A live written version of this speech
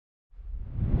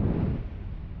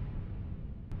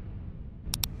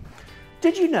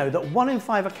Did you know that 1 in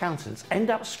 5 accountants end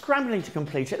up scrambling to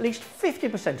complete at least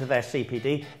 50% of their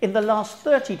CPD in the last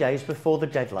 30 days before the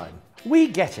deadline? We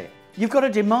get it. You've got a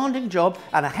demanding job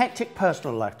and a hectic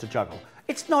personal life to juggle.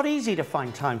 It's not easy to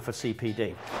find time for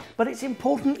CPD, but it's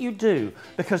important you do,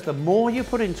 because the more you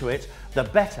put into it, the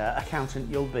better accountant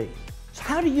you'll be. So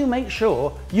how do you make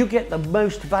sure you get the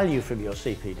most value from your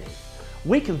CPD?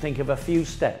 We can think of a few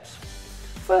steps.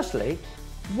 Firstly,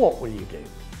 what will you do?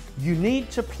 You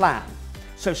need to plan.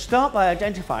 So start by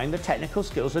identifying the technical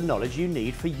skills and knowledge you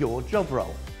need for your job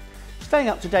role. Staying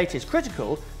up to date is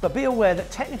critical, but be aware that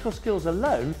technical skills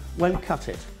alone won't cut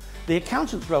it. The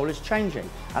accountant's role is changing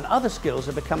and other skills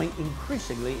are becoming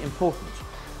increasingly important.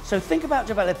 So think about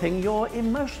developing your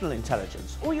emotional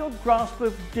intelligence or your grasp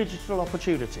of digital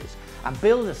opportunities and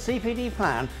build a CPD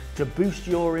plan to boost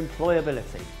your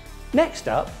employability. Next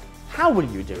up, how will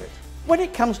you do it? When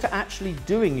it comes to actually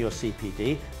doing your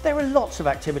CPD, there are lots of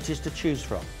activities to choose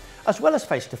from. As well as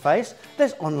face-to-face,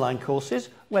 there's online courses,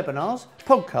 webinars,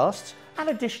 podcasts, and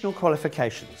additional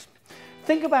qualifications.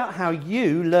 Think about how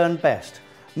you learn best.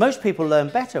 Most people learn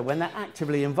better when they're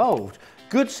actively involved.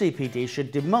 Good CPD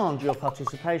should demand your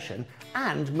participation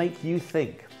and make you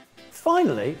think.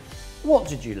 Finally, what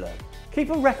did you learn? Keep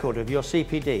a record of your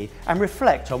CPD and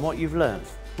reflect on what you've learned.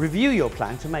 Review your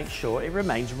plan to make sure it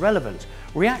remains relevant.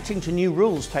 Reacting to new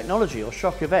rules, technology or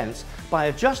shock events by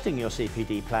adjusting your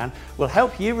CPD plan will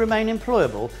help you remain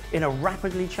employable in a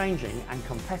rapidly changing and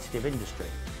competitive industry.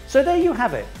 So there you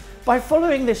have it. By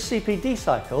following this CPD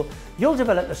cycle, you'll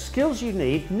develop the skills you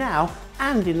need now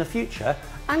and in the future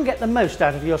and get the most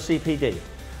out of your CPD.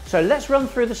 So let's run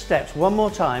through the steps one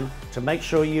more time to make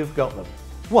sure you've got them.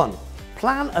 1.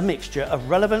 Plan a mixture of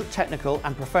relevant technical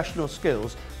and professional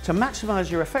skills to maximise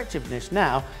your effectiveness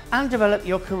now and develop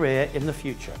your career in the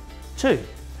future. 2.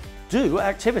 Do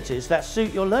activities that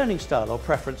suit your learning style or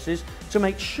preferences to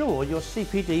make sure your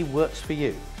CPD works for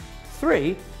you.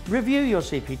 3. Review your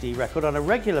CPD record on a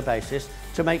regular basis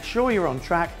to make sure you're on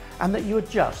track and that you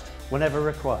adjust whenever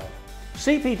required.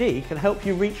 CPD can help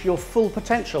you reach your full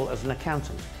potential as an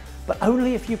accountant, but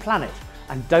only if you plan it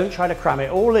and don't try to cram it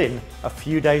all in a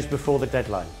few days before the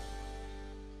deadline.